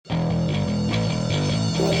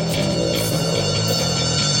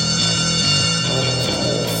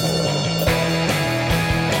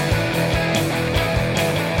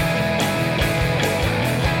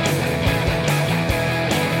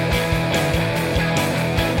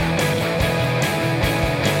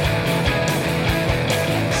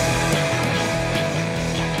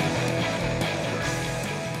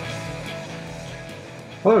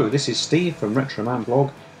Hello, this is Steve from Retro Man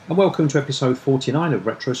Blog, and welcome to episode 49 of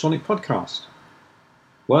Retrosonic Podcast.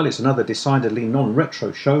 Well, it's another decidedly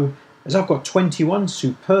non-retro show, as I've got 21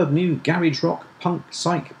 superb new garage rock, punk,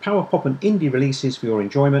 psych, power pop and indie releases for your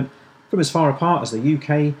enjoyment from as far apart as the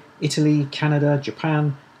UK, Italy, Canada,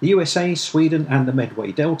 Japan, the USA, Sweden and the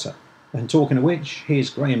Medway Delta. And talking of which, here's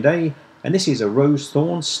Graham Day, and this is A Rose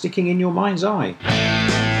Thorn Sticking in Your Mind's Eye.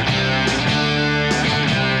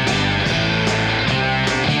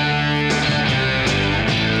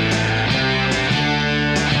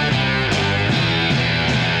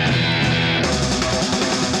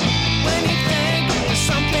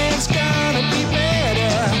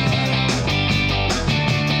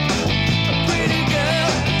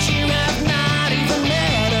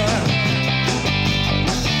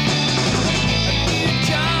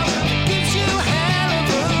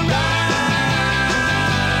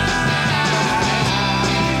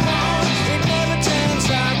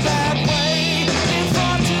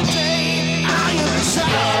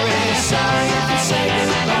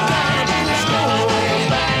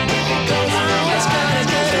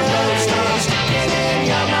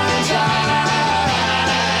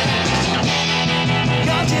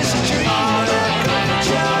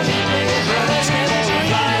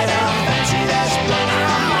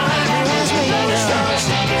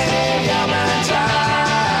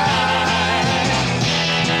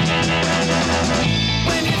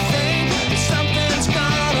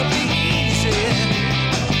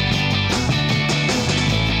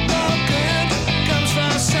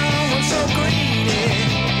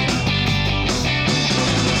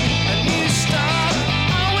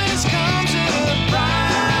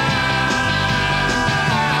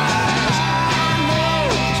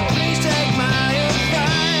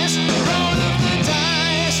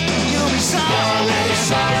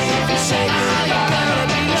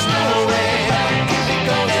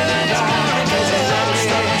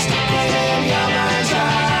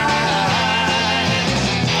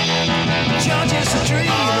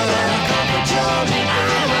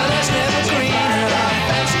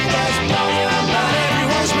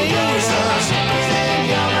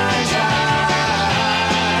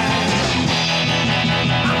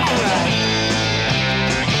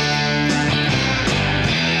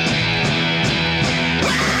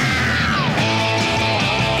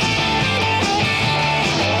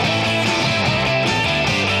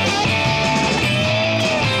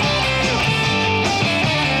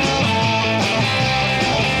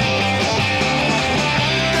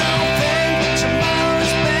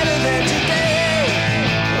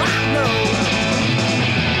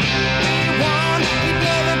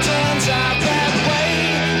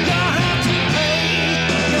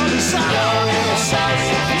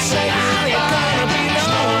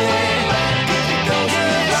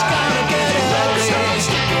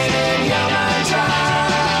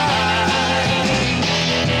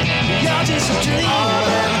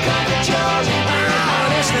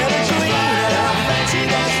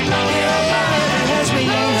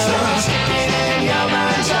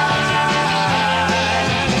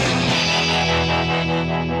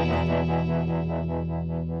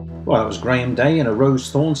 Well, that was Graham Day and A Rose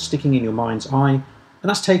Thorn Sticking in Your Mind's Eye, and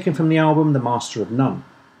that's taken from the album The Master of None.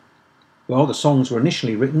 Well, the songs were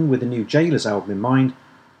initially written with the new Jailers album in mind,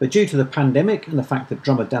 but due to the pandemic and the fact that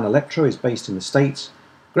drummer Dan Electro is based in the States,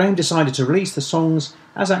 Graham decided to release the songs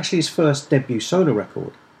as actually his first debut solo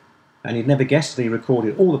record. And he'd never guessed that he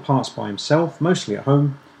recorded all the parts by himself, mostly at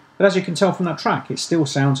home, but as you can tell from that track, it still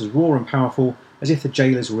sounds as raw and powerful as if the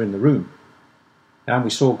Jailers were in the room. And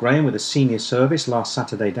we saw Graham with a senior service last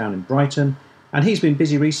Saturday down in Brighton, and he's been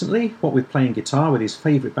busy recently, what with playing guitar with his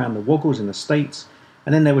favourite band the Woggles in the States,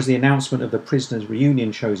 and then there was the announcement of the Prisoners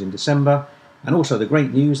reunion shows in December, and also the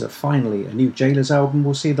great news that finally a new Jailers album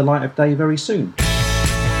will see the light of day very soon.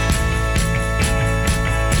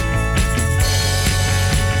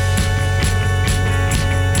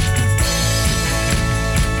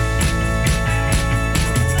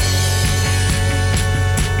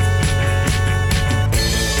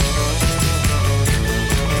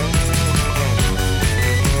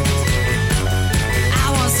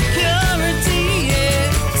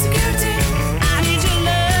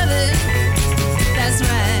 That's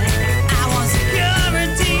right. I want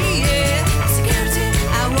security, yeah. Security.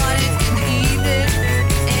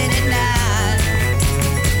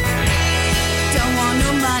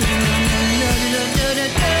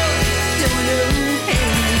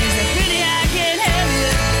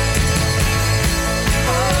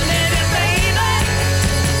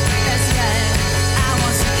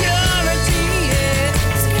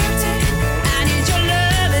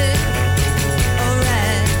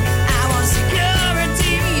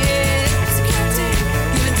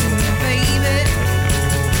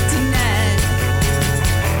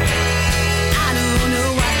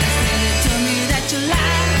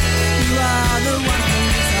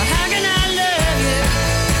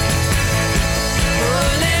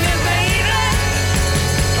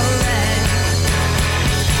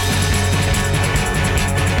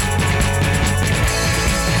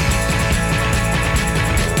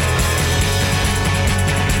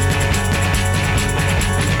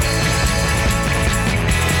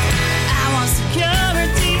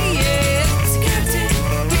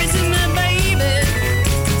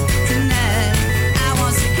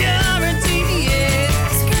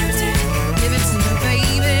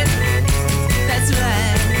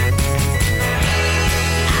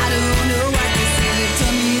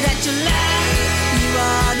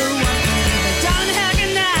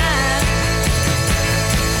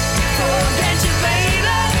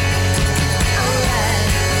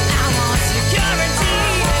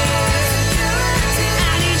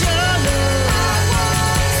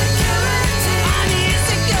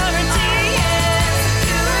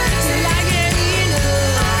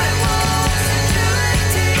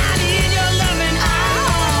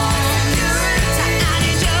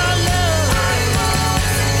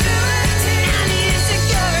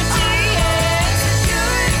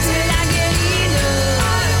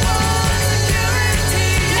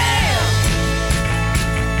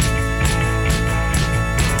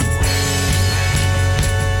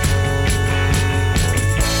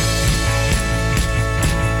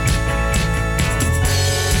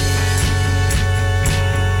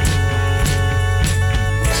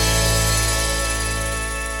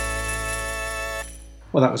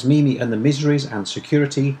 Well, that was Mimi and the Miseries and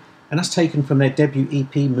Security, and that's taken from their debut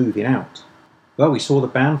EP, Moving Out. Well, we saw the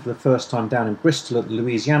band for the first time down in Bristol at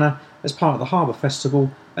Louisiana as part of the Harbour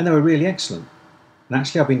Festival, and they were really excellent. And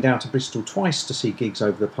actually, I've been down to Bristol twice to see gigs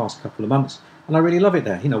over the past couple of months, and I really love it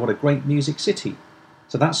there. You know, what a great music city.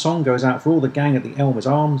 So that song goes out for all the gang at the Elmer's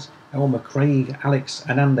Arms, Elmer, Craig, Alex,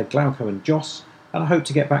 Ananda, Glauco and Joss, and I hope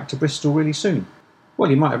to get back to Bristol really soon. Well,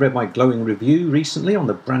 you might have read my glowing review recently on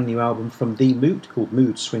the brand new album from The Moot called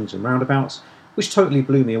Mood, Swings and Roundabouts, which totally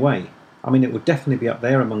blew me away. I mean, it would definitely be up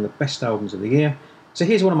there among the best albums of the year. So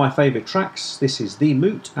here's one of my favourite tracks. This is The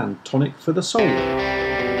Moot and Tonic for the Soul. I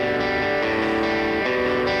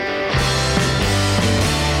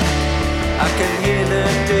can hear the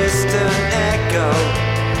distant echo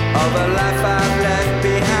of a life I've left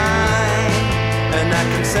behind, and I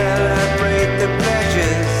can celebrate the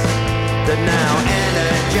pleasures that now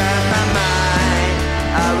energize my mind.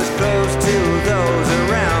 I was close to those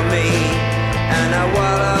around me, and I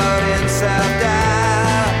wallowed in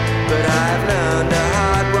self-doubt, but I've learned a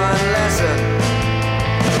hard-won lesson.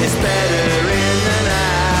 It's better in than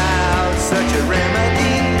out, such a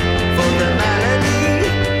remedy for the malady,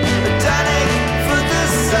 a tonic for the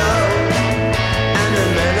soul, and the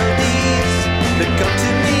melodies that come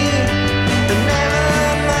to me are never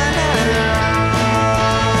mine alone.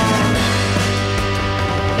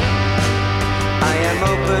 I am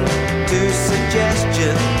open to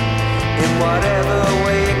suggestion in whatever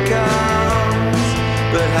way it comes,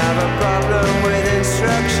 but have a problem with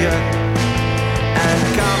instruction and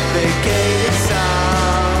complicated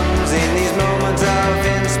songs. In these moments of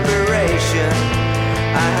inspiration,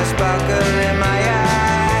 I have sparkle in my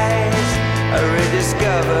eyes. I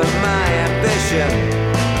rediscover my ambition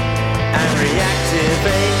and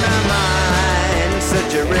reactivate my mind.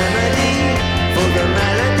 Such a remedy for the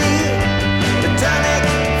malady, the tonic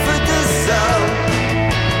for the soul,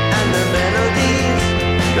 and the melodies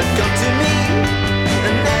that come to me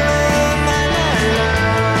and never mine alone.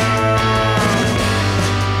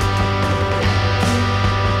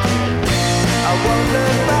 I won't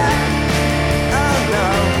look back, oh no.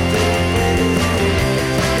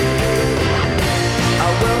 I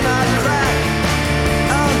will not crack,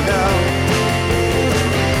 oh no.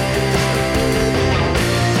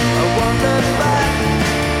 I won't look back,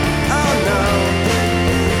 oh no.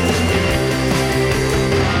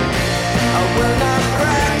 I will not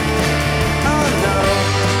crack, oh no.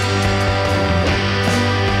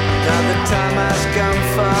 Now the time has come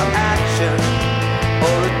for action.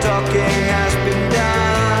 All the talking has been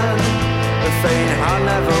done. The faint heart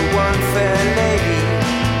never won fair lady,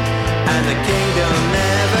 and the kingdom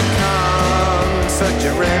never comes. Such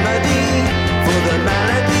a remedy for the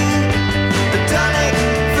malady, the tonic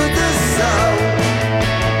for the soul,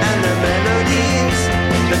 and the melodies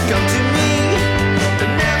that come to me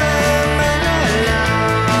are never mine alone.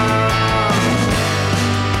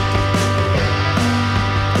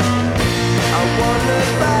 I won't look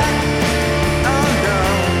back, oh no.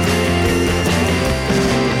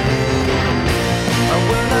 I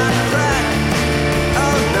will not crack,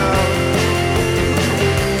 oh no.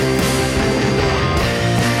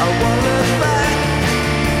 I won't look back,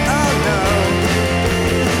 oh no.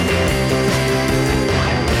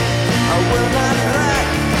 I will not crack,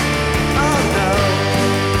 oh no.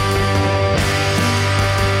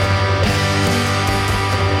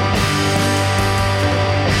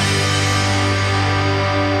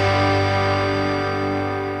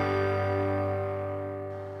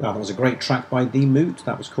 Well, that was a great track by The Moot.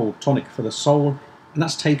 That was called Tonic for the Soul, and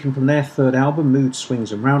that's taken from their third album, Mood,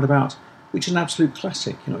 Swings and Roundabouts, which is an absolute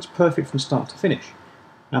classic. You know, it's perfect from start to finish.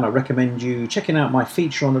 And I recommend you checking out my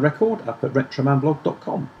feature on the record up at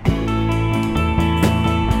retromanblog.com.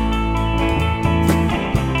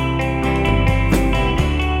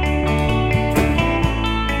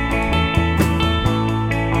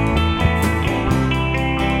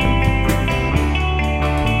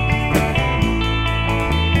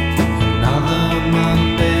 Another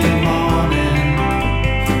Monday morning,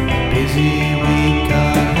 busy week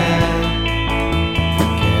ahead.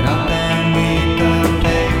 Get up and read the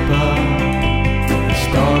paper, the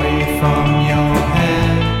story from your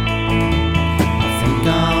head.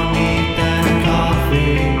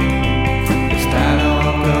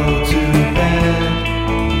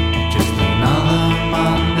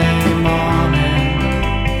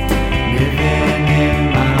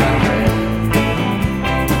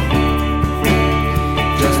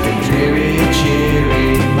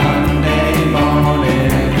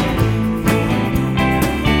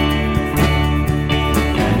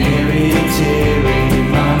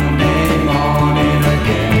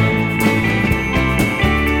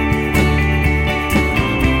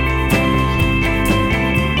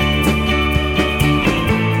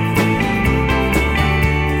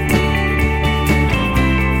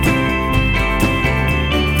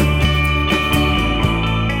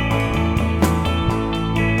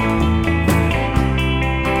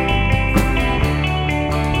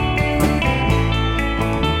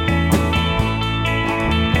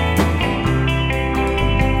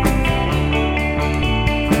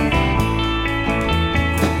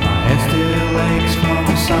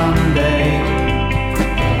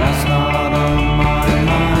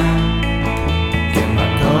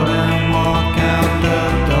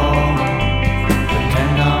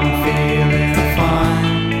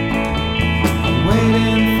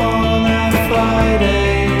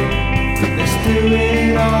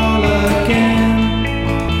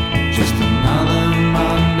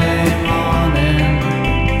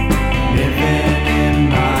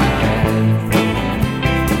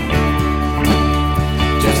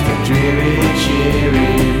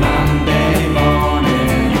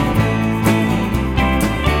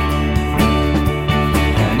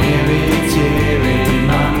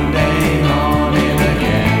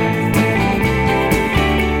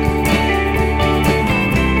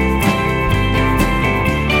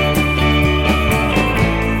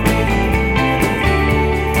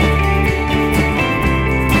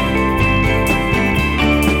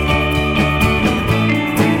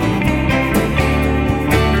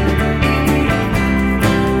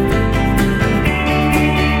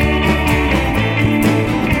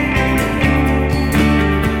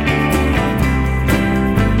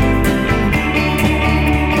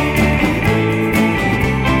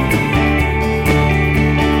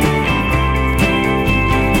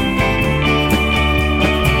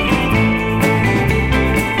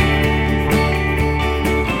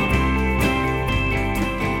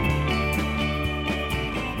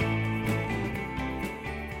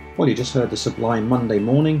 Well, you just heard the sublime Monday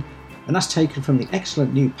Morning, and that's taken from the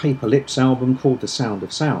excellent new Paper Lips album called The Sound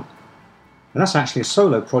of Sound. And that's actually a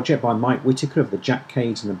solo project by Mike Whitaker of the Jack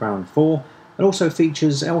Cades and the Baron 4, and also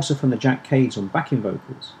features Elsa from the Jack Cades on backing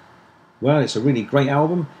vocals. Well, it's a really great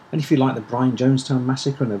album, and if you like the Brian Jonestown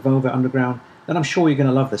Massacre and the Velvet Underground, then I'm sure you're going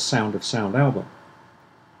to love the Sound of Sound album.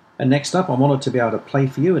 And next up, I'm honoured to be able to play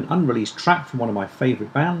for you an unreleased track from one of my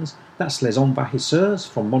favourite bands. That's Les Envahisseurs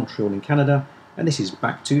from Montreal in Canada, and this is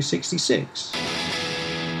Back to 66.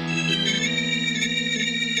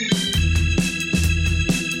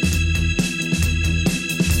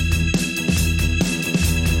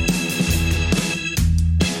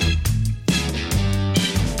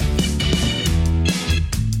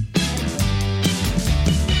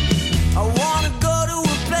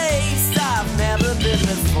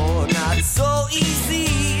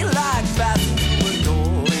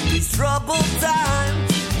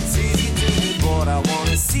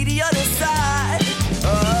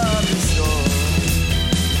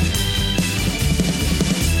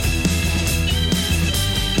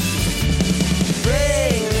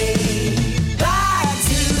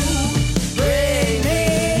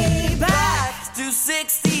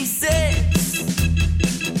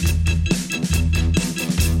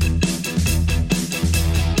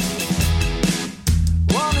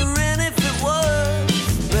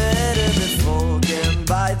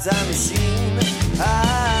 Time machine,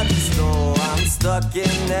 I just know I'm stuck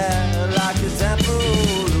in there like a temporal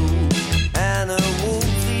loop, and a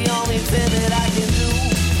wolf's the only thing that I can do.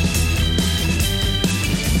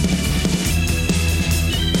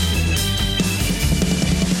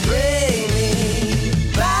 Bring me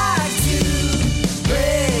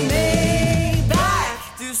back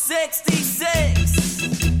to 66.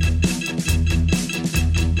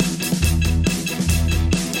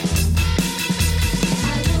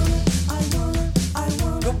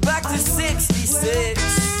 Back to 66,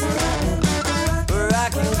 where I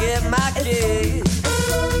can get my kick.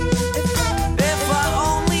 If I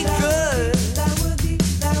only could,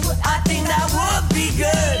 I think that would be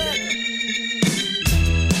good.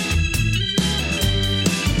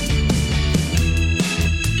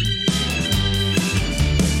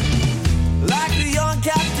 Like a young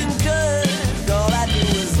Captain Kirk, all I do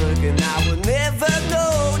is look and I would never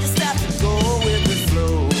know. Just have to go with the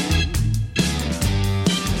flow.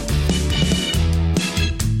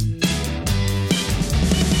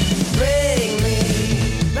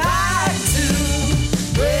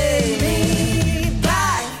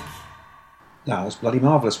 That was bloody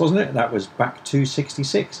marvellous, wasn't it? That was Back to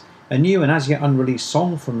 66, a new and as yet unreleased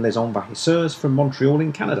song from Les Envahisseurs from Montreal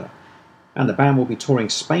in Canada. And the band will be touring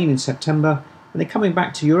Spain in September, and they're coming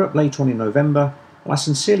back to Europe later on in November, and I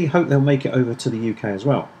sincerely hope they'll make it over to the UK as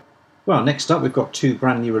well. Well, next up we've got two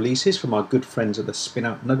brand new releases from our good friends at the Spin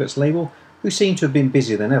Out Nuggets label, who seem to have been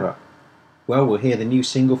busier than ever. Well, we'll hear the new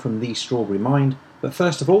single from The Strawberry Mind, but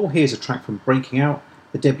first of all, here's a track from Breaking Out,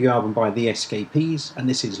 the debut album by The Escapees, and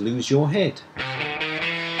this is Lose Your Head.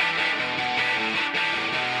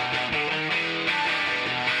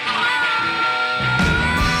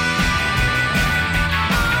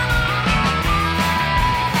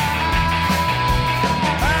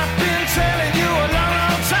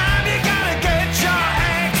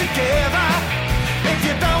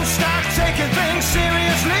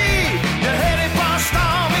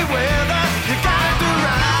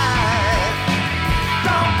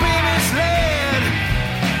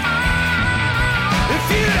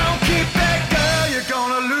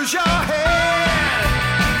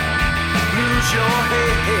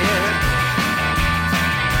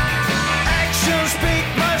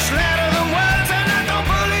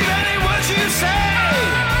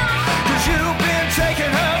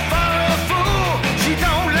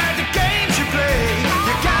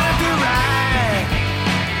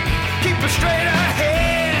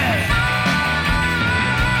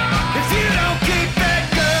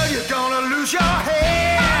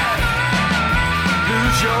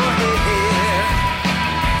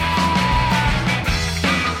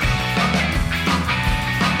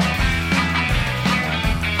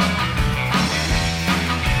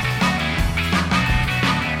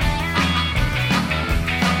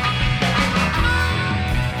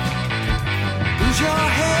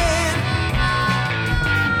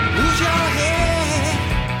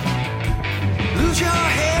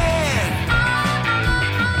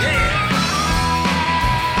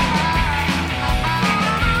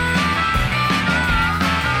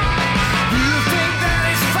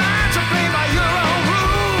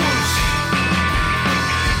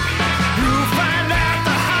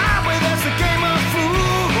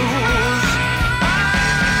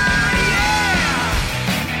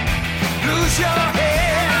 lose your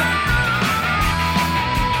head.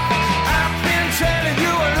 I've been telling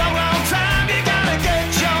you a long, long time, you gotta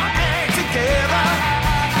get your act together.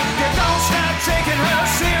 You don't start taking her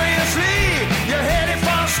seriously, you're headed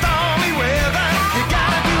for stormy weather. You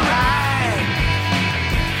gotta do right,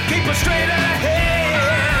 keep her straight ahead.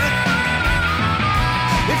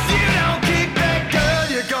 If you don't keep that girl,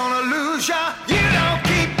 you're gonna lose ya. You don't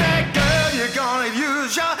keep that girl, you're gonna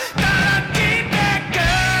use ya. Gotta keep that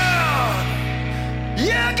girl,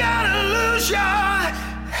 you're gonna lose ya.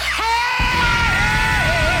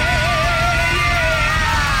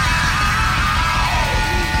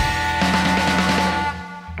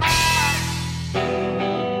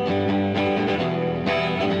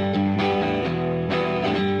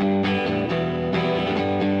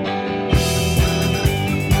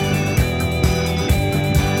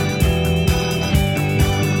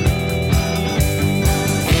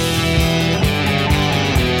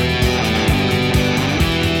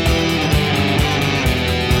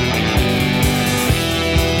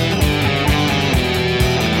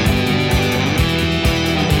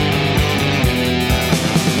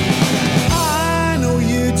 I know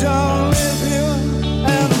you don't live here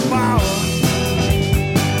anymore.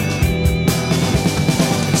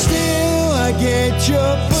 Still, I get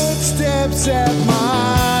your footsteps at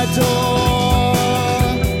my door.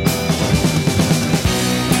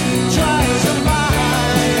 Try as I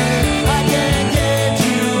might, I can't get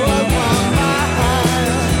you off my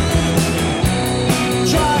mind.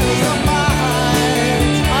 Try as I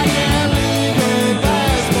might, I can't leave the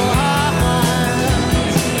past behind.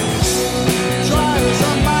 Try as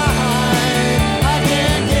I might, I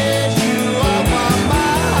can't get you off my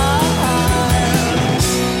mind.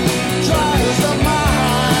 Try as I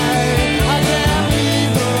might, I can't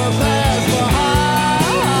leave the past behind.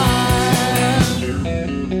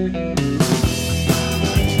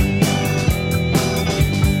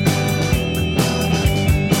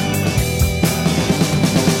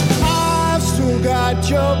 I've still got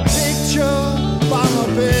your picture by my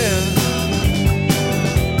bed.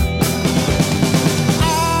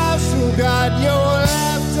 I've still got your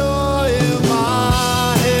laughter in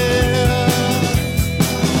my head.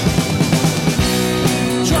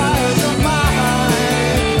 Try as I might,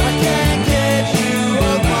 I can't get you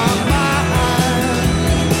off my mind.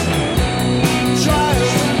 Try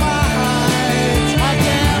as I might, I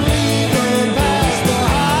can't leave the past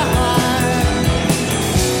behind.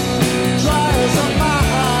 Try as I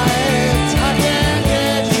might, I can't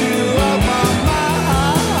get you off my mind.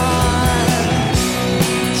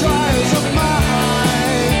 Try as I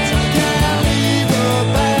might, I can't leave the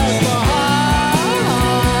past behind.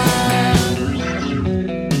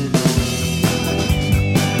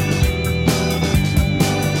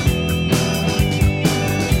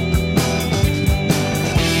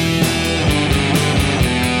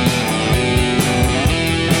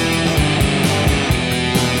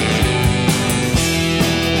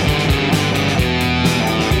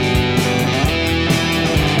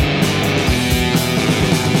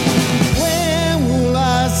 When will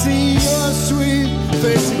I see your sweet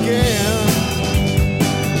face again?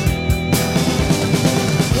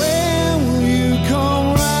 When will you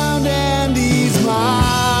come round and ease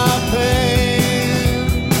my pain?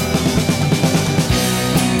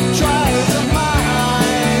 Try as I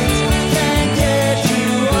might, can't get you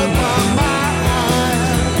off my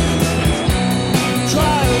mind.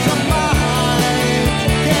 Try as I might,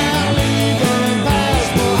 can't leave the past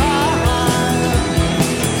behind.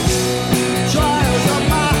 Try as I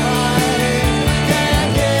might,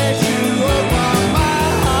 can't get you off my mind.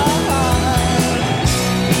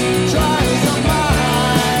 Try as I might,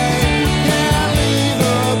 can't leave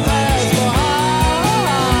the past behind.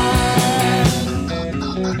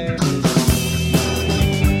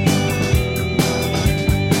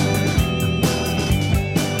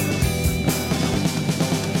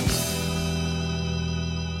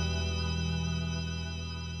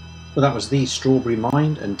 Well, that was The Strawberry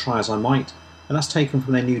Mind and Try As I Might, and that's taken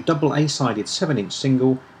from their new double A-sided 7-inch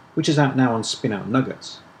single, which is out now on Spin Out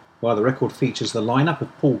Nuggets. While the record features the lineup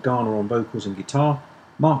of Paul Garner on vocals and guitar,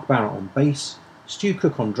 Mark Barrett on bass, Stu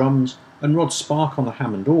Cook on drums, and Rod Spark on the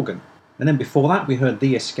Hammond organ. And then before that we heard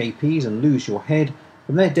The Escapees and Lose Your Head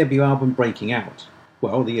from their debut album Breaking Out.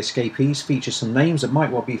 Well, The Escapees feature some names that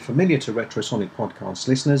might well be familiar to Retrosonic podcast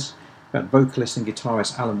listeners. That vocalist and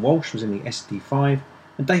guitarist Alan Walsh was in the SD5,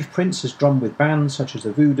 and Dave Prince has drummed with bands such as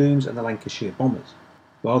the Voodooms and the Lancashire Bombers.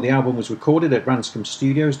 Well, the album was recorded at Ranscombe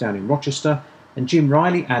Studios down in Rochester, and Jim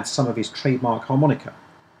Riley adds some of his trademark harmonica.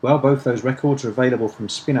 Well, both those records are available from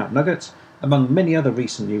Spin Out Nuggets, among many other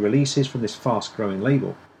recent new releases from this fast-growing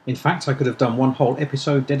label. In fact, I could have done one whole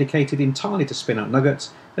episode dedicated entirely to Spin Out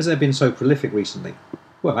Nuggets, as they've been so prolific recently.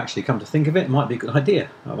 Well, actually, come to think of it, it might be a good idea.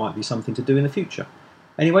 That might be something to do in the future.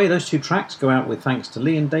 Anyway, those two tracks go out with thanks to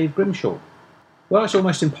Lee and Dave Grimshaw. Well, it's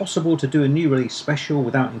almost impossible to do a new release special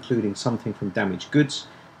without including something from Damaged Goods,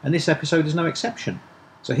 and this episode is no exception.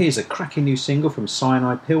 So here's a cracking new single from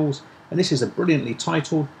Cyanide Pills, and this is a brilliantly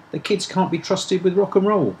titled The Kids Can't Be Trusted with Rock and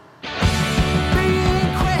Roll.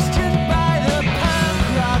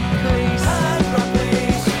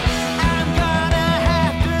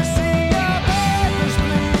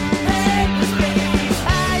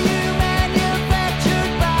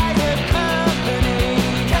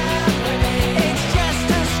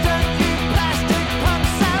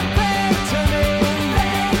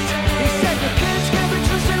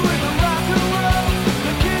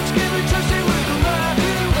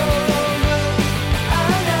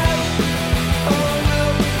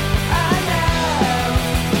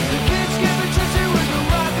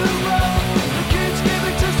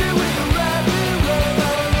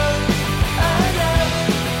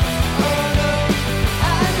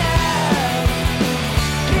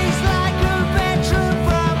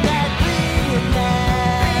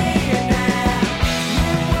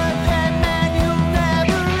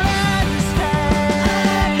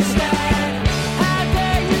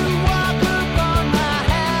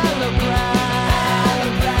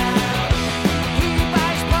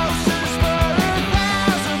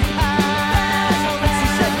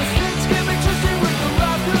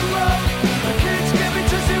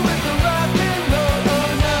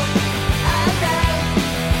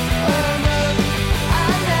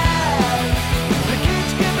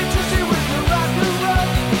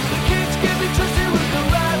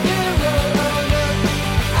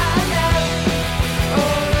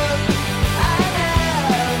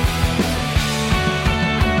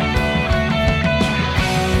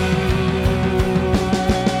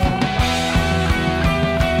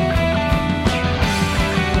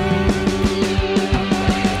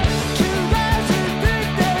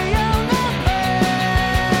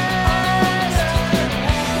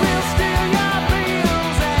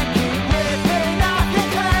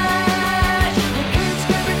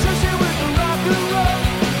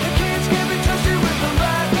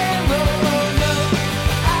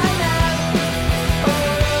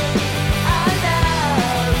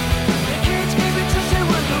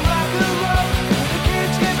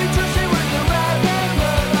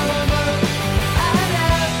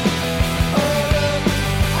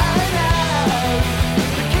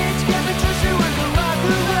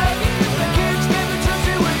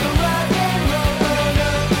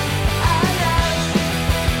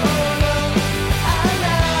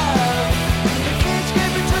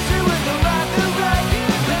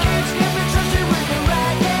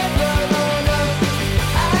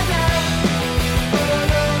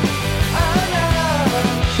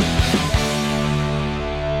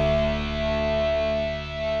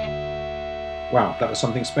 Wow, that was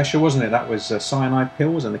something special, wasn't it? That was Cyanide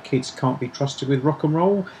Pills and The Kids Can't Be Trusted with Rock and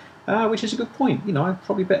Roll, which is a good point. You know,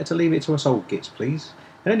 probably better to leave it to us old gits, please.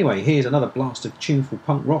 And anyway, here's another blast of tuneful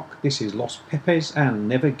punk rock. This is Los Pepes and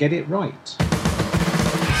Never Get It Right.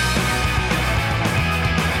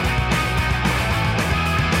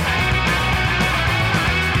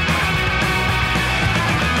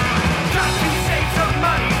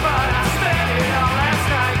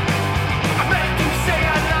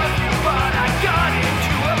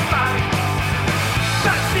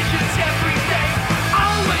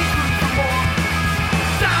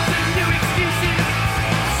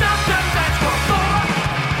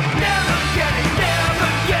 Never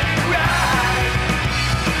get it right.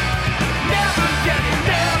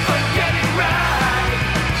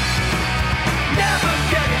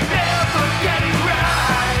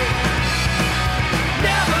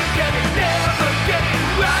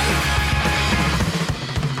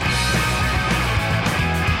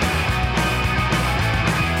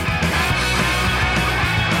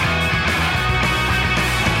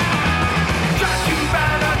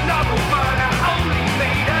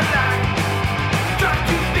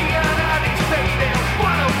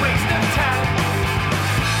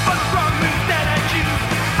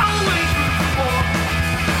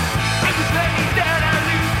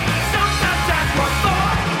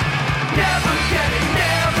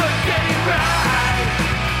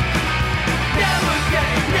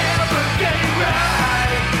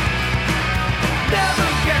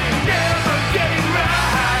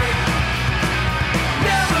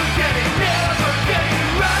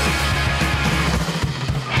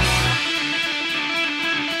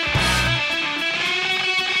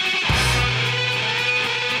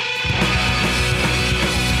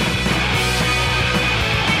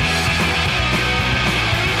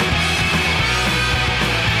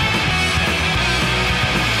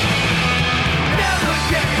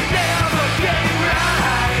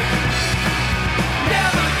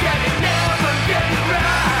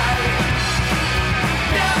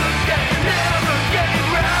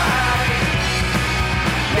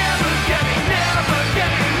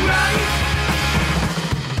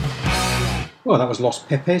 Well, that was Los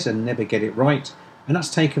Pepes and Never Get It Right, and that's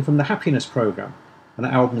taken from the Happiness Programme, and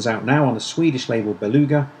that album's out now on the Swedish label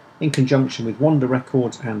Beluga in conjunction with Wonder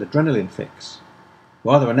Records and Adrenaline Fix.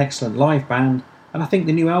 Well, they're an excellent live band, and I think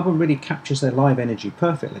the new album really captures their live energy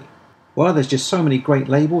perfectly. Well, there's just so many great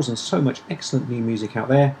labels and so much excellent new music out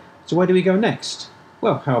there, so where do we go next?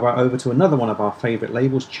 Well, how about over to another one of our favourite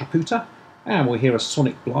labels, Chaputa, and we'll hear a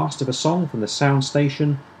sonic blast of a song from the Sound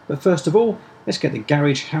Station, but first of all, let's get the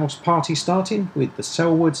garage house party starting with the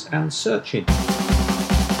Selwoods and Searching.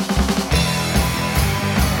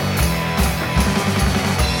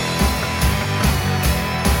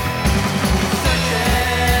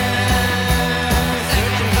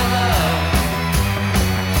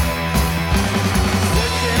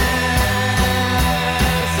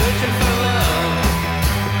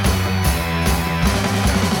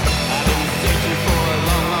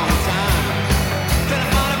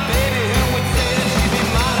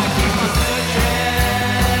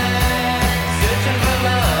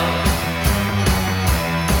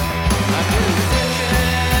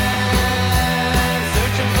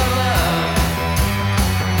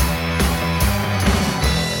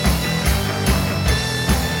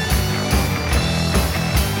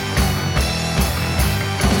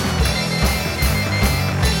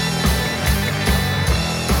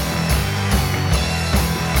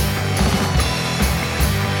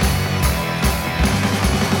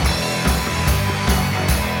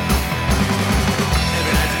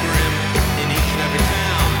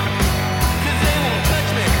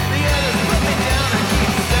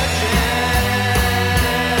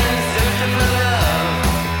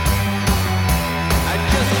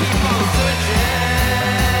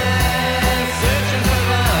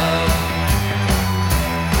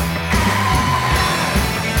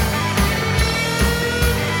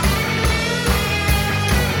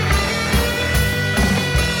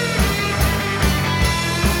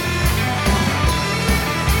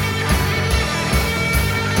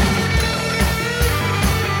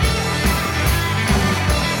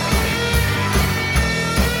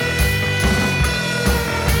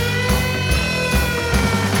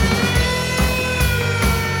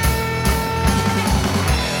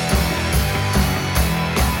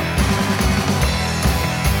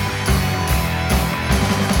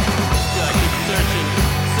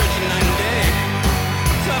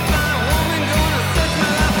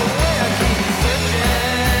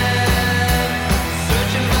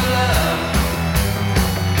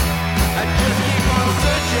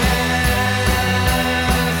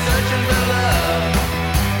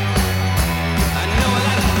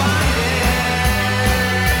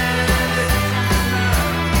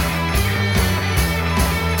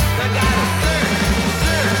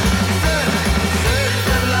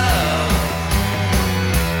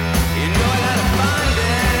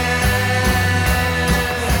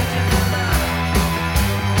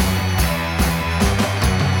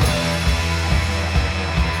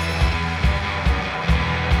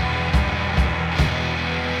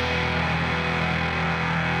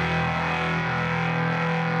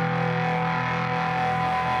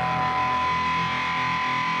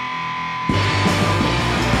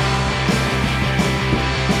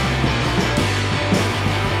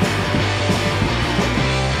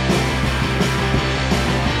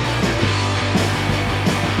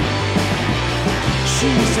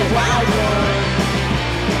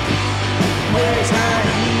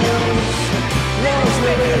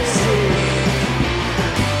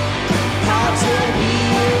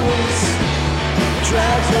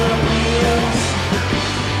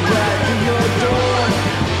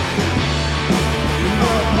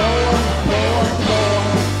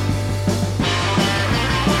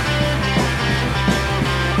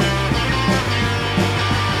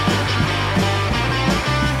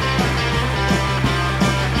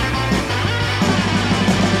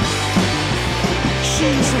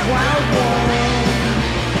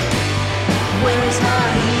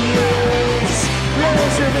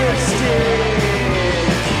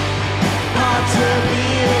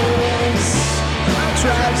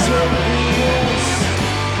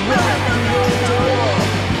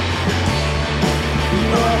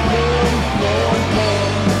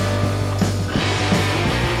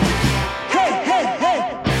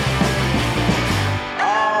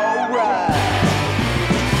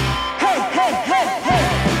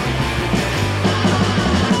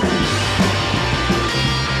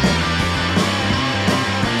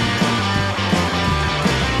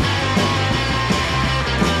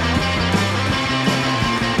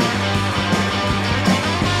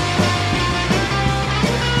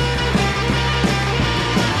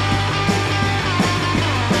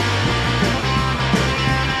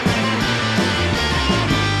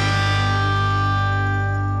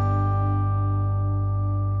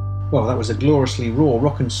 Well, that was a gloriously raw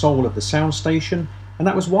rock and soul of the Sound Station, and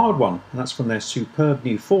that was Wild One, and that's from their superb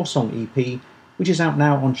new 4-song EP, which is out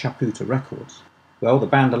now on Chaputa Records. Well, the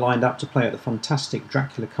band are lined up to play at the fantastic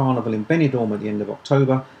Dracula Carnival in Benidorm at the end of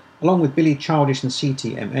October, along with Billy Childish and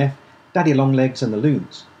CTMF, Daddy Longlegs and the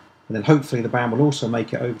Loons. And then hopefully the band will also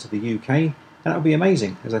make it over to the UK, and that would be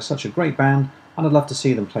amazing, as they're such a great band, and I'd love to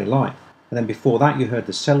see them play live. And then before that you heard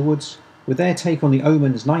the Selwoods, with their take on the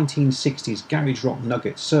Omen's 1960s garage rock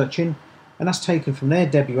nugget Searching, and that's taken from their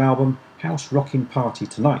debut album House Rockin' Party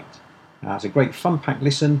Tonight. Now, it's a great fun-packed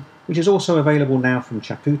listen, which is also available now from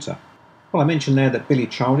Chaputa. Well, I mentioned there that Billy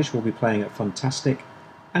Childish will be playing at Fantastic,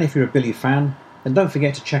 and if you're a Billy fan, then don't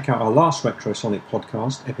forget to check out our last Retrosonic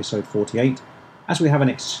podcast, episode 48, as we have an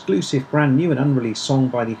exclusive brand new and unreleased song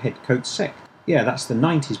by the Headcoat Sect. Yeah, that's the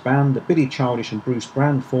 90s band that Billy Childish and Bruce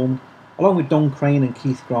Brand formed, along with Don Crane and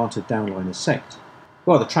Keith Grant of Downliner Sect.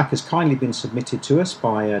 Well, the track has kindly been submitted to us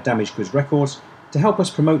by Damaged Goods Records to help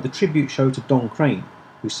us promote the tribute show to Don Crane,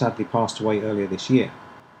 who sadly passed away earlier this year.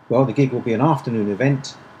 Well, the gig will be an afternoon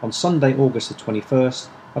event on Sunday, August the 21st,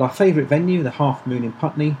 at our favourite venue, the Half Moon in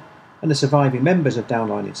Putney, and the surviving members of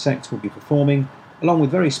Downliner Sect will be performing, along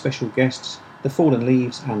with very special guests, the Fallen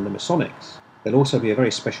Leaves and the Masonics. There'll also be a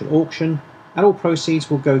very special auction, and all proceeds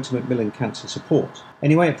will go to Macmillan Cancer Support.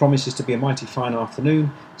 Anyway, it promises to be a mighty fine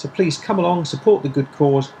afternoon, so please come along, support the good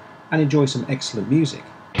cause, and enjoy some excellent music.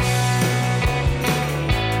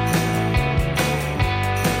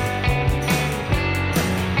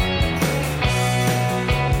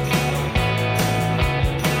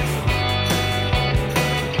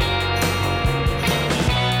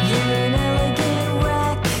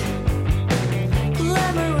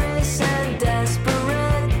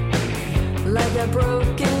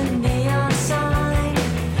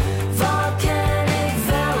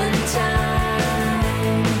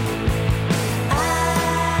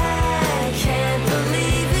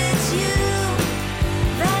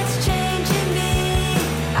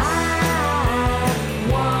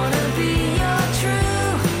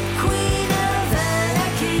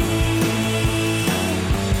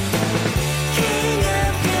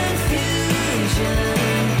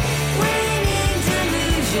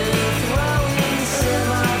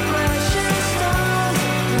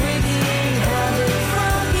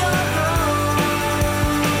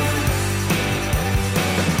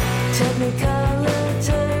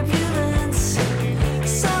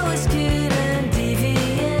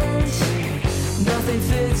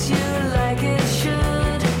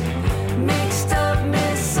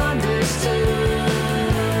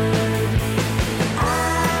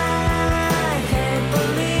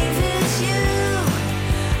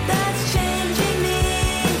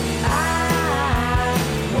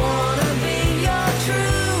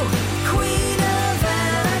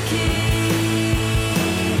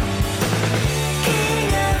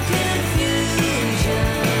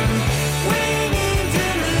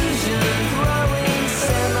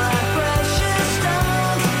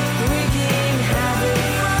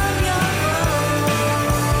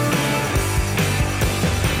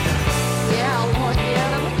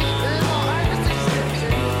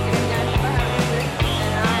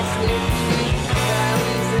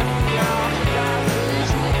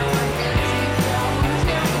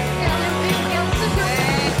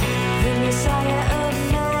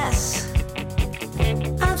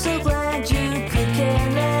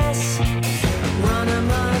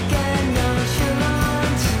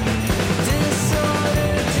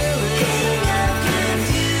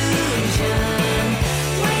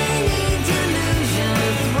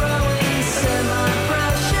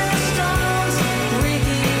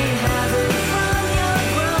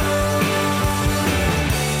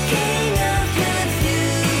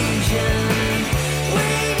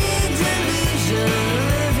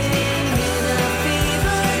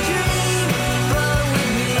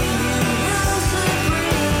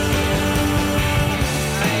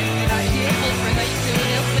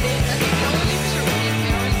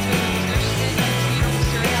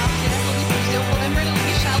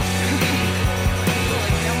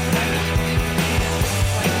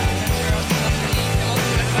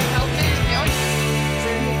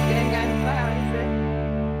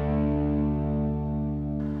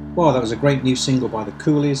 Well, that was a great new single by the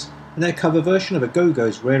Coolies and their cover version of a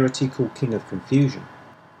Go-Go's rarity called King of Confusion.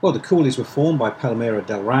 Well, the Coolies were formed by Palmira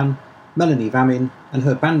Delran, Melanie Vamin and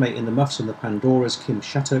her bandmate in the Muffs and the Pandoras, Kim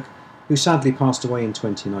Shattuck, who sadly passed away in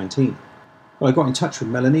 2019. Well, I got in touch with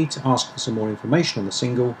Melanie to ask for some more information on the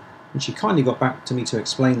single, and she kindly got back to me to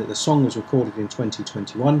explain that the song was recorded in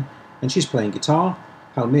 2021 and she's playing guitar,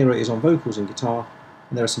 Palmira is on vocals and guitar,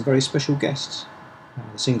 and there are some very special guests.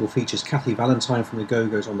 The single features Kathy Valentine from the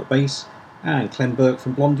Go-Go's on the bass and Clem Burke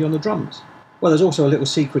from Blondie on the drums. Well, there's also a little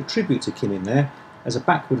secret tribute to Kim in there, as the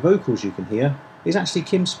backward vocals you can hear is actually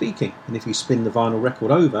Kim speaking, and if you spin the vinyl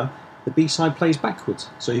record over, the B-side plays backwards,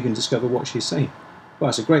 so you can discover what she's saying. Well,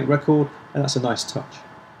 it's a great record, and that's a nice touch.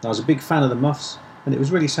 I was a big fan of the Muffs, and it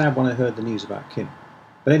was really sad when I heard the news about Kim.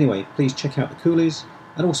 But anyway, please check out the Coolies,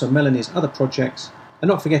 and also Melanie's other projects, and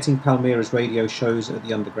not forgetting Palmyra's radio shows at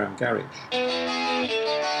the Underground Garage.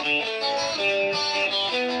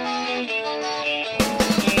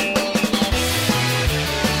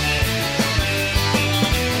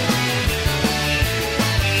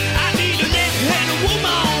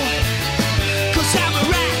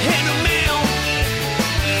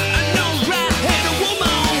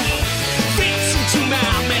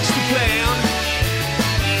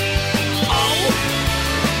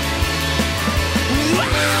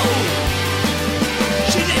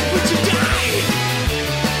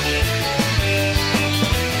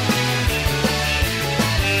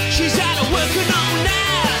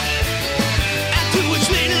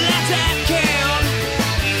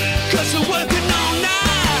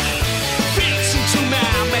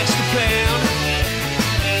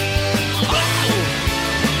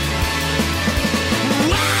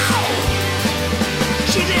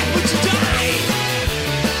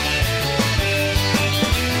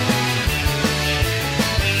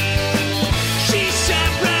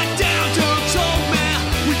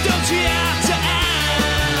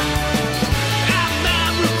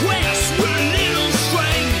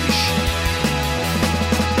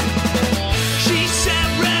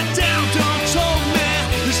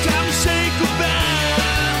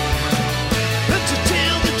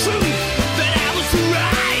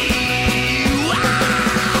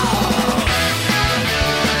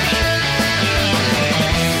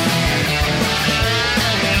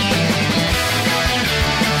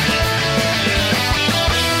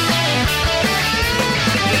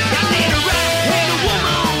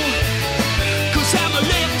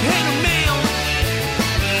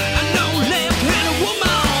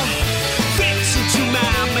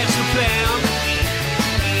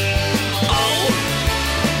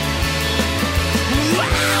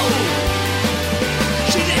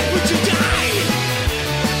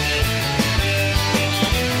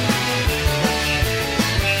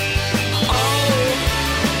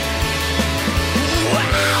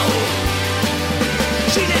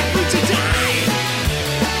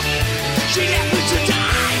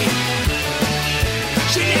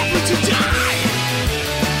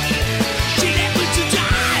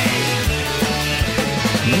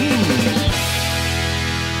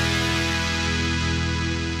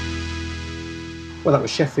 Well, that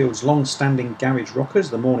was Sheffield's long-standing garage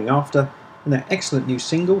rockers, The Morning After, and their excellent new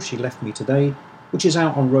single, She Left Me Today, which is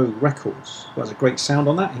out on Rogue Records. Well, there's a great sound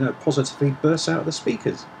on that, it positively bursts out of the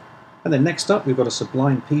speakers. And then next up, we've got a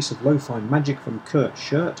sublime piece of lo-fi magic from Kurt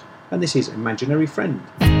Shirt, and this is Imaginary Friend.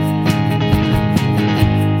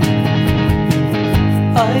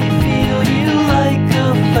 I feel you like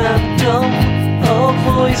a phantom, a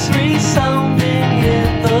voice resounding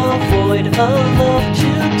in the void, a love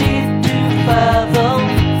too deep to fathom,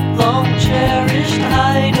 long cherished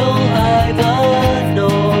idol I've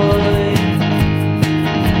annoyed.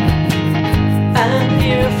 And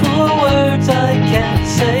here for words I can't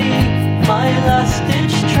say, my last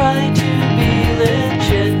ditch try to be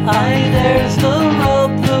legit. There's the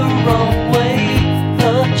rub the wrong way, a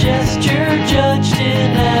gesture judged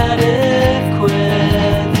inadequate.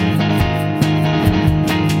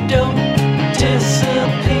 Don't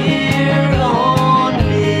disappear on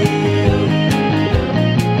me.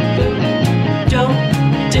 Don't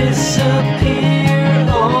disappear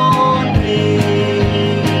on me.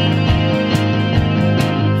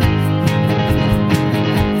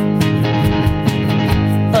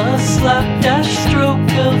 A slapdash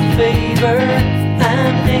stroke of favor,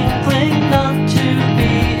 an inkling not to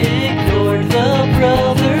be ignored. The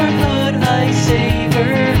brotherhood I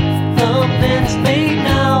savor, amends made,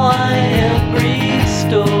 now I am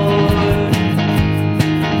restored.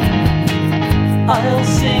 I'll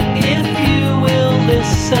sing if you will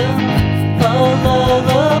listen, a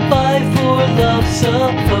lullaby for love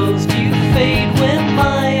supposed. You fade when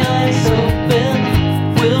my eyes open,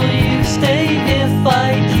 will you stay if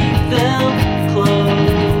I keep them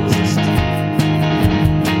closed?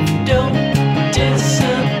 Don't disappear.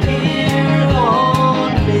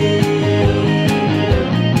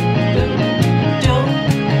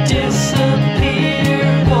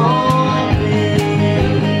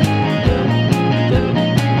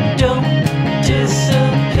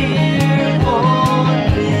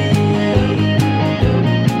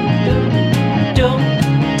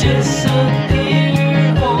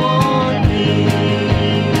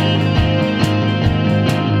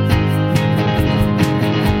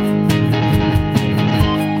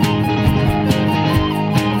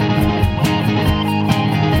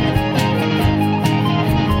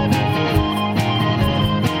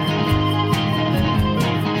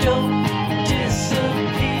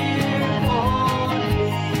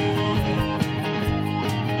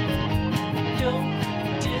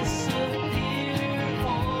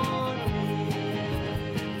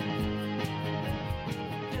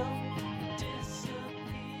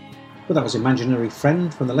 Well, that was Imaginary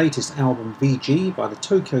Friend from the latest album VG by the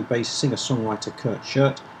Tokyo-based singer-songwriter Kurt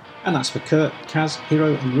Shirt, and that's for Kurt, Kaz,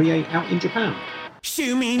 Hiro and Rie out in Japan.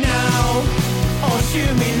 Shoot me now, or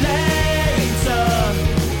shoot me later.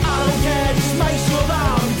 I don't care, just make sure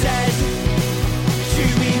that I'm dead.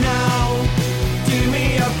 Shoot me now, do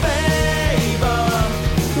me a favour.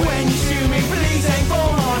 When you shoot me, please aim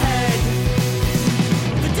for my head.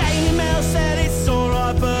 The Daily Mail said it's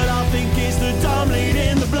alright, but I think it's the dumb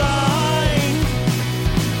leading the blind.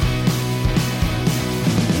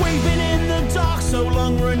 We've been in the dark so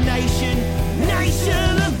long, we're a nation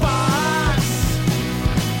of bias.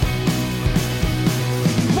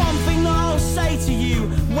 One thing that I'll say to you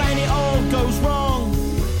when it all goes wrong,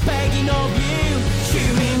 begging of you,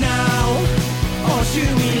 shoot me now or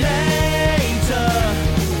shoot me later.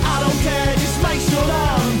 I don't care, just make sure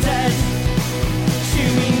that I'm dead.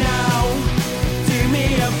 Shoot me now, do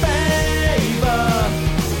me a favour.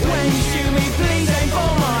 When you shoot me, please aim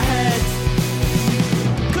for my head.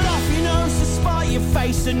 Cut off your nose to spite your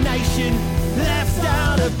face, a nation left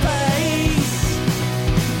out of pace.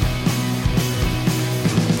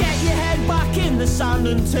 Get your head back in the sand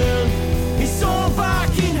until it's all back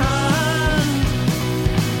in hand.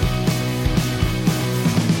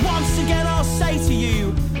 Once again I'll say to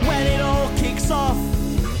you, when it all kicks off,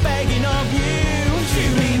 begging of you,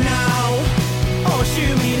 shoot me now or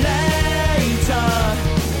shoot me later.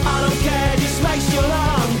 I don't care, just make sure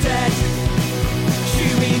that I'm dead.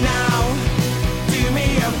 Shoot me now, do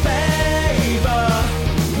me a favour.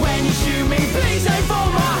 When you shoot me, please aim for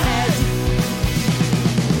my head.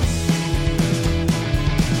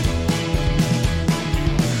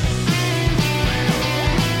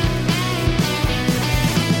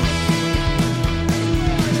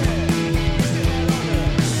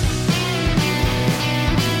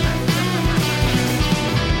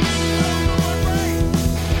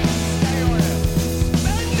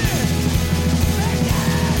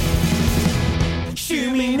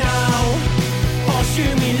 Shoot me now or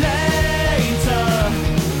shoot me later.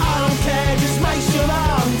 I don't care, just make sure that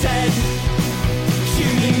I'm dead.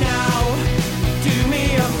 Shoot me now, do me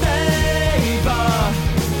a favour.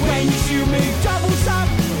 When you shoot me, double tap.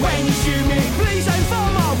 When you shoot me, please aim for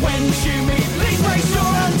my. When you shoot me, please make sure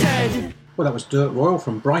I'm dead. Well, that was Dirt Royal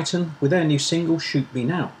from Brighton with their new single Shoot Me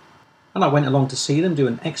Now. And I went along to see them do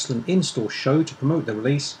an excellent in-store show to promote the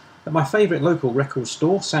release at my favourite local record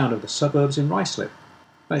store, Sound of the Suburbs in Ruislip.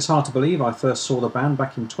 And it's hard to believe I first saw the band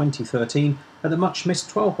back in 2013 at the much-missed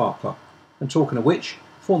 12 Bar Club. And talking of which,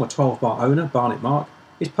 former 12 Bar owner Barnett Mark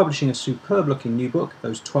is publishing a superb-looking new book,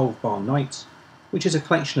 Those 12 Bar Nights, which is a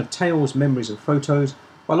collection of tales, memories and photos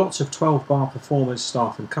by lots of 12 Bar performers,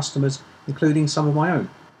 staff and customers, including some of my own.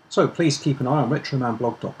 So please keep an eye on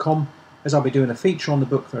retromanblog.com, as I'll be doing a feature on the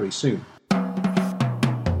book very soon.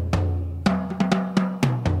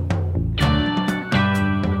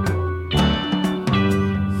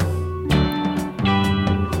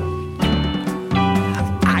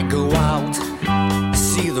 I go out,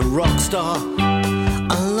 see the rock star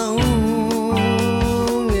alone,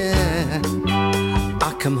 yeah.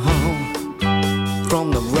 I come home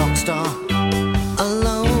from the rock star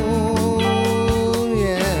alone,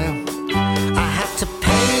 yeah. I had to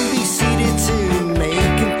pay and be seated to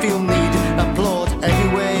make him feel needed. Applaud every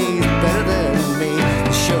way is better than me.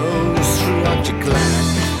 The show's through, aren't you glad?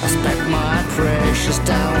 I spent my precious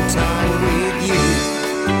downtime with you.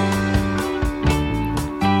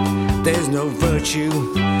 There's no virtue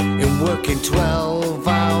in working 12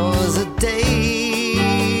 hours a day,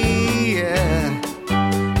 yeah.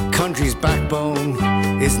 Country's backbone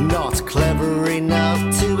is not clever enough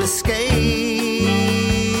to escape,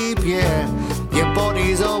 yeah. Your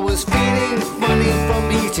body's always feeling funny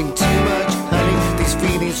from eating too much honey. These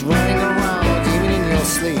feelings running around even in your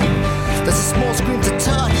sleep. There's a small screen to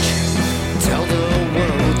touch. Tell the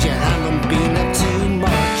world you haven't been up too much.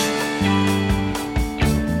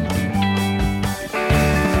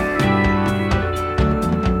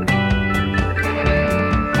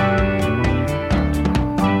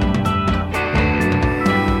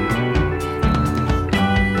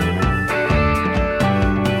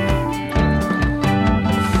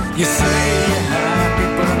 You say you're happy,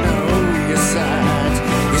 but I know you're sad.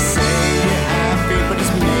 You say you're happy, but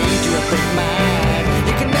it's made you a bit mad.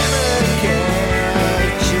 You can never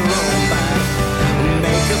get your own back.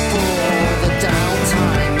 Make up for the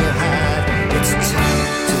downtime you had. It's time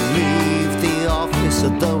to leave the office,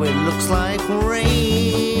 although it looks like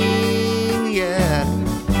rain, yeah.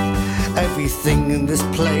 Everything in this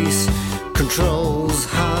place controls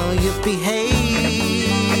how you behave,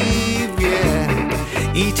 yeah.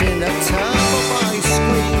 Eating a tub of ice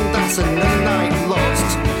cream, that's another night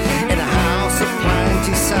lost in a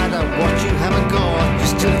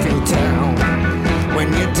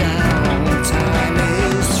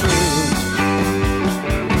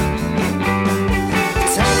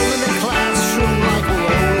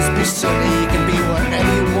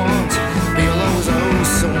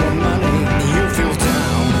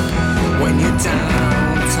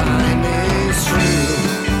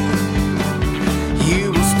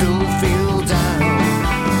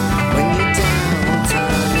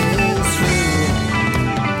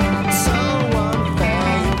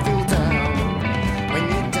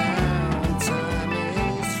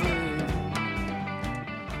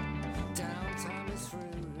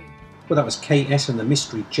Well, that was KS and the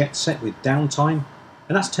Mystery Jet Set with Downtime,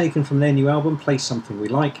 and that's taken from their new album Play Something We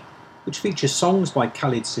Like, which features songs by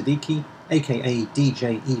Khalid Siddiqui, aka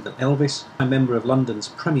DJ Evil Elvis, a member of London's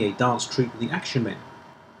premier dance troupe The Action Men,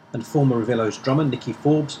 and former Revillo's drummer Nicky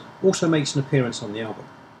Forbes also makes an appearance on the album.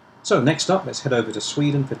 So next up, let's head over to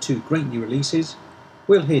Sweden for two great new releases.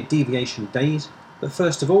 We'll hear Deviation Days, but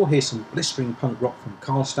first of all, here's some blistering punk rock from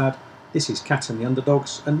Karlstad. This is Cat and the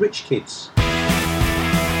Underdogs and Rich Kids.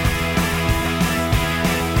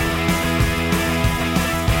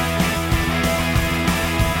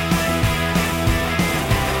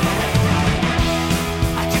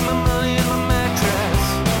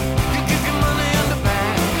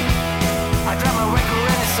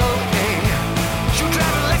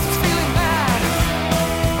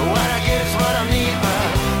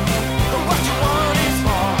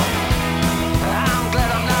 I'm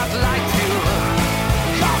glad I'm not like you.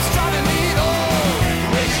 You're driving me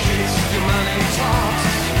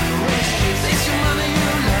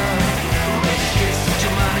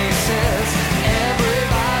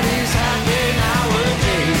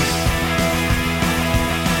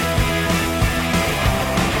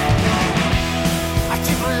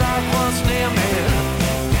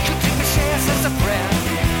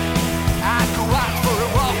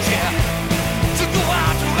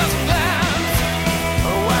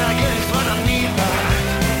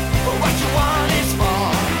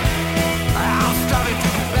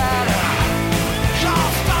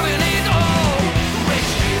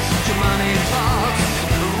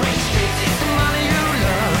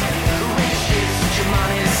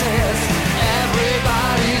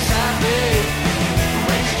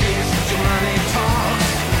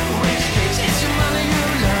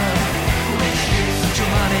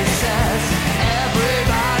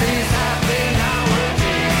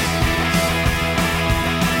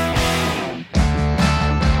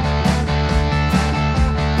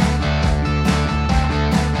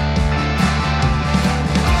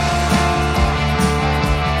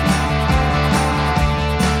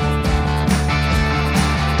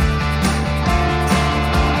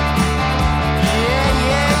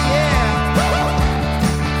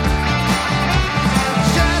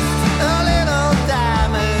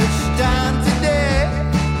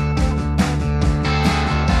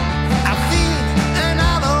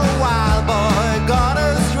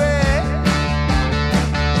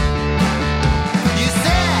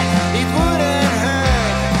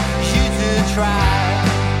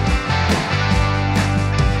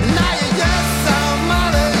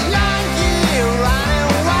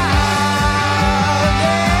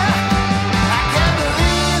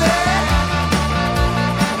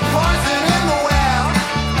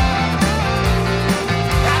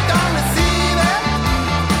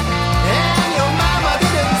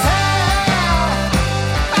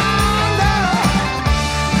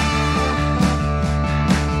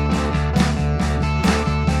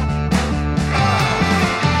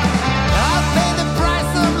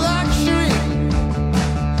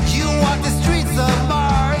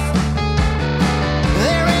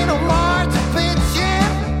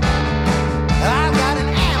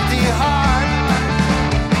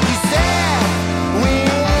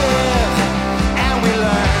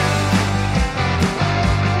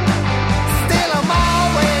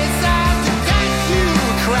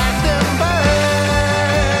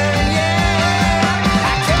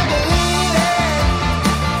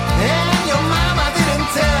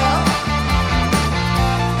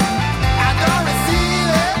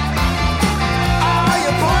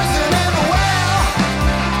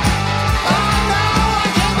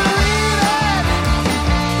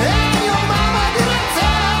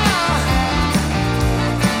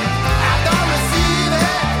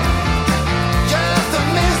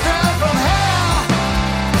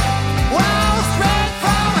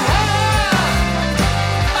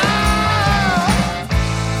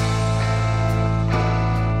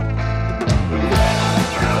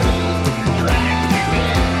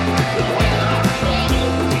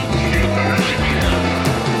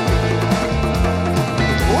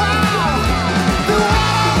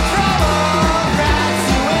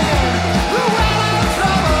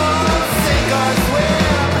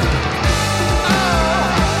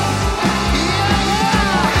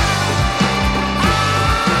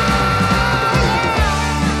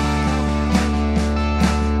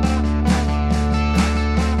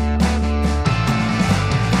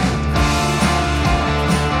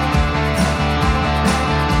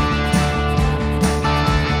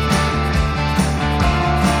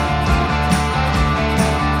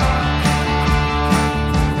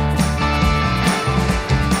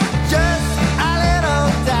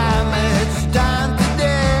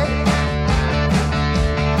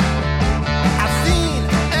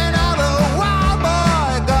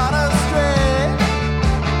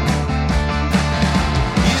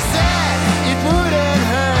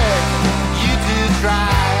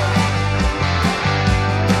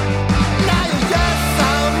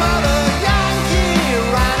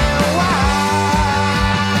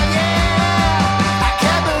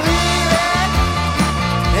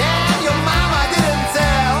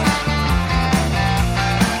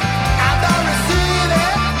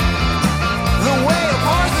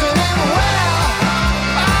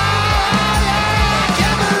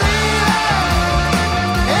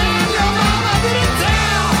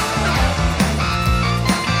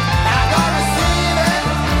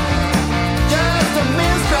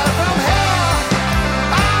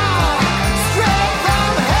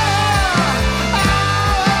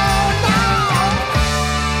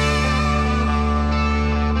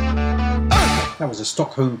was a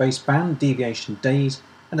Stockholm-based band, Deviation Days,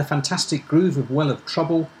 and a fantastic groove of Well of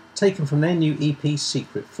Trouble, taken from their new EP,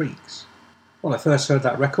 Secret Freaks. Well, I first heard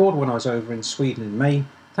that record when I was over in Sweden in May,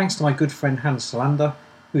 thanks to my good friend Hans Salander,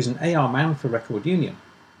 who's an AR man for Record Union.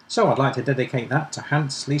 So I'd like to dedicate that to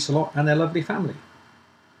Hans, Lieselot and their lovely family.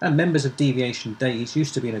 And members of Deviation Days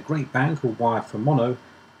used to be in a great band called Wired for Mono,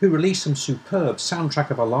 who released some superb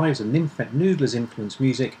Soundtrack of Our Lives and Nymphet Noodlers influenced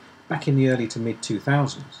music back in the early to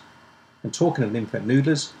mid-2000s. And talking of Nymphet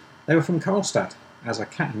Noodlers, they were from Karlstad, as are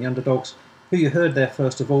Cat and the Underdogs, who you heard there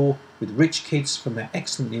first of all with Rich Kids from their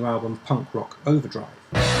excellent new album Punk Rock Overdrive.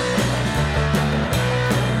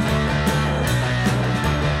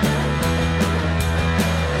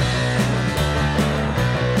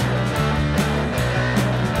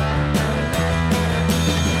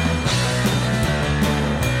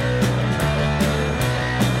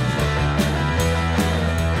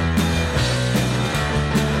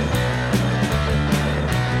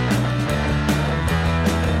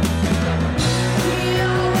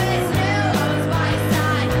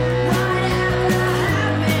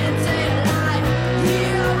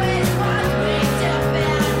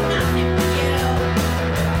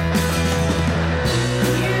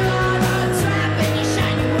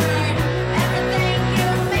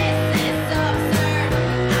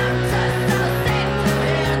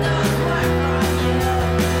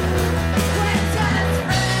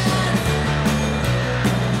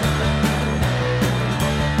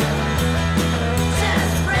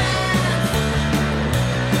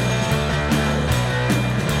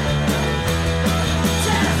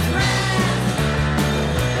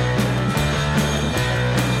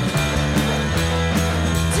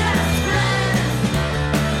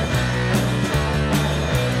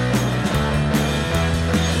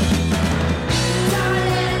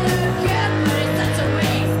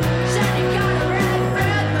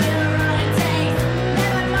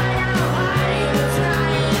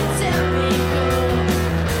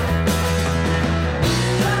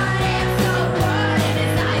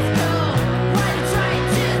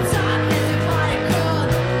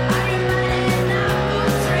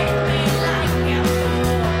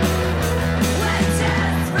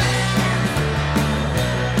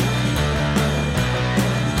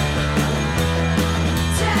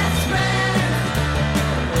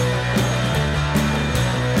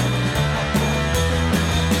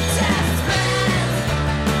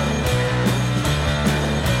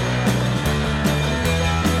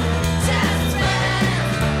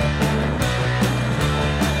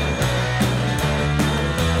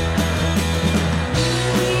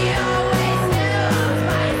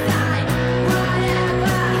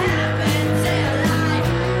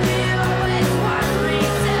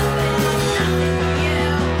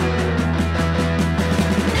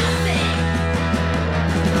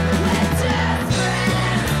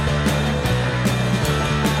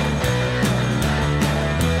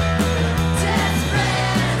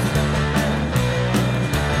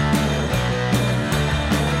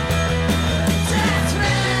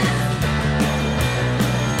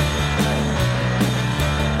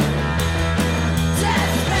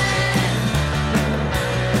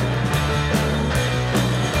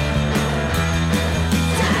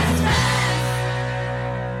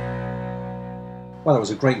 Well, that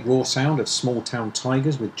was a great raw sound of Small Town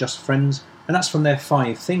Tigers with Just Friends, and that's from their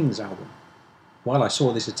Five Things album. While I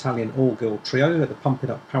saw this Italian all-girl trio at the Pump It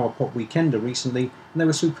Up Power Pop Weekender recently, and they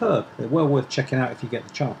were superb. They're well worth checking out if you get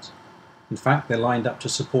the chance. In fact, they're lined up to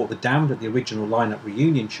support The Damned at the original lineup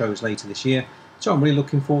reunion shows later this year, so I'm really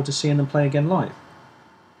looking forward to seeing them play again live.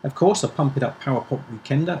 Of course, the Pump It Up Power Pop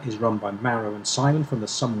Weekender is run by Marrow and Simon from the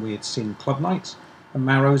Some Weird Sin Club Nights, and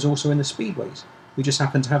Marrow is also in the Speedways, who just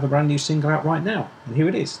happen to have a brand new single out right now. And here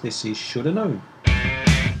it is. This is Shoulda Known.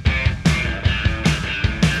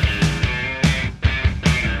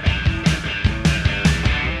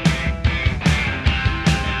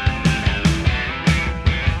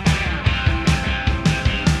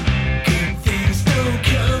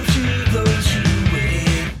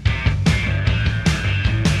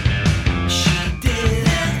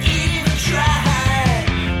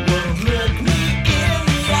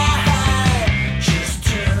 Just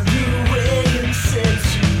turn away and said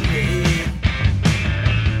to me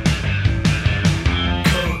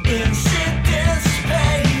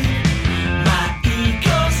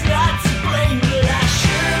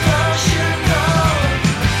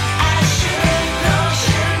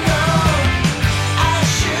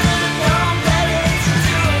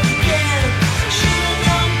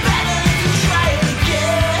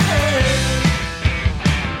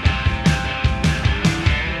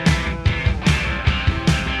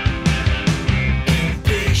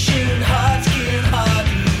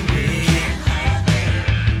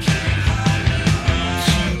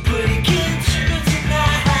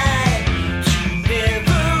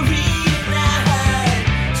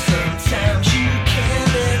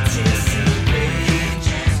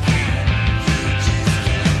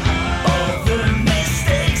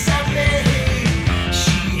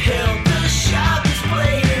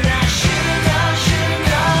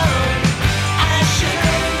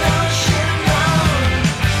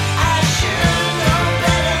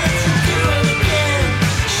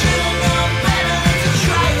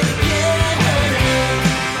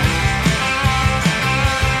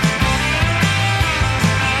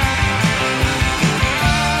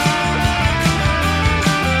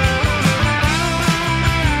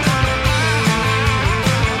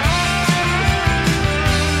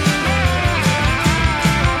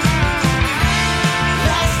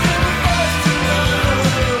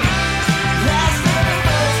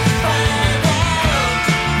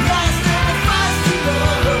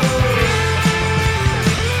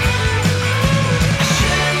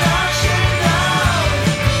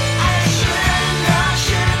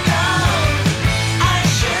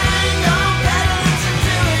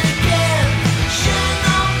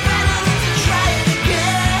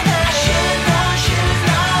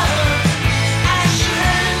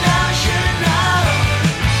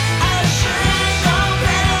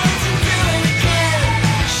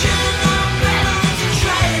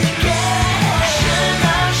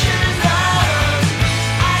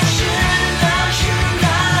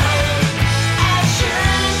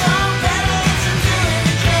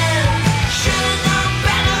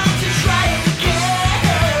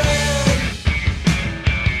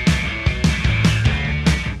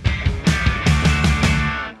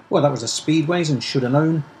Well, that was the Speedways and Shoulda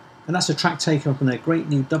Known, and that's a track taken up on their great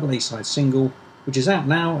new double A-side single, which is out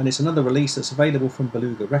now, and it's another release that's available from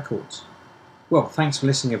Beluga Records. Well, thanks for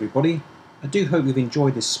listening, everybody. I do hope you've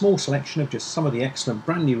enjoyed this small selection of just some of the excellent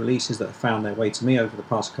brand new releases that have found their way to me over the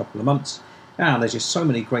past couple of months. And there's just so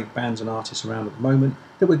many great bands and artists around at the moment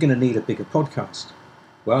that we're going to need a bigger podcast.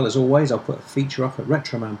 Well, as always, I'll put a feature up at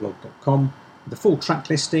retromanblog.com with the full track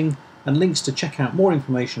listing and links to check out more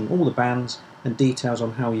information on all the bands and details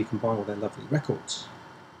on how you can buy all their lovely records.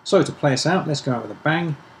 So to play us out, let's go out with a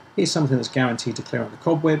bang. Here's something that's guaranteed to clear out the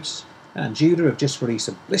cobwebs. And Judah have just released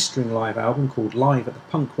a blistering live album called Live at the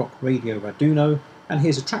Punk Rock Radio Raduno, and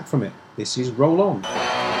here's a track from it. This is Roll On.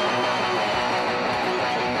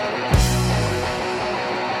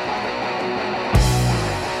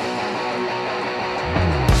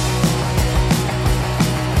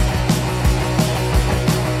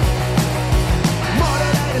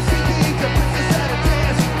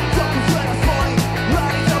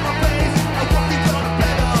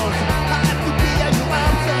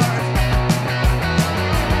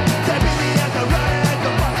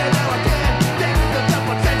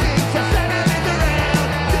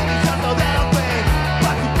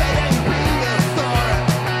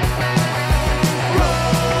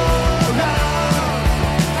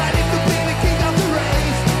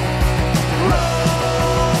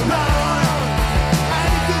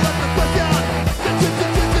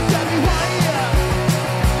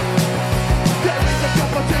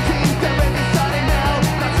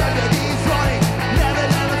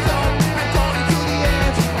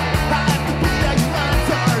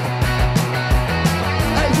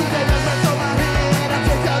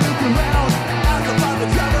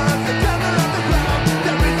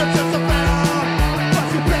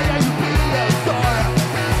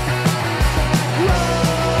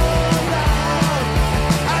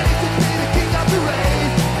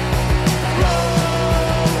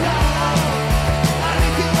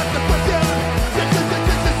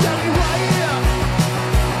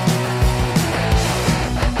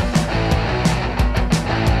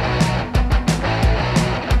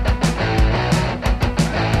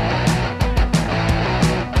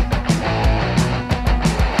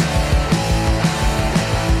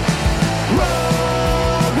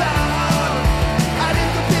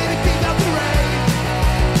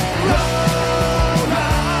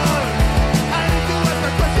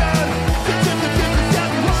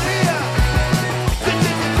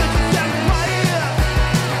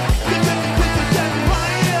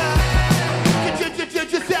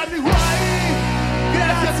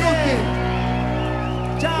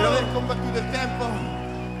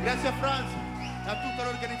 Grazie a Franz e a tutta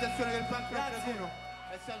l'organizzazione del Punk Rock Raduno,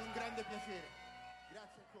 è stato un grande piacere.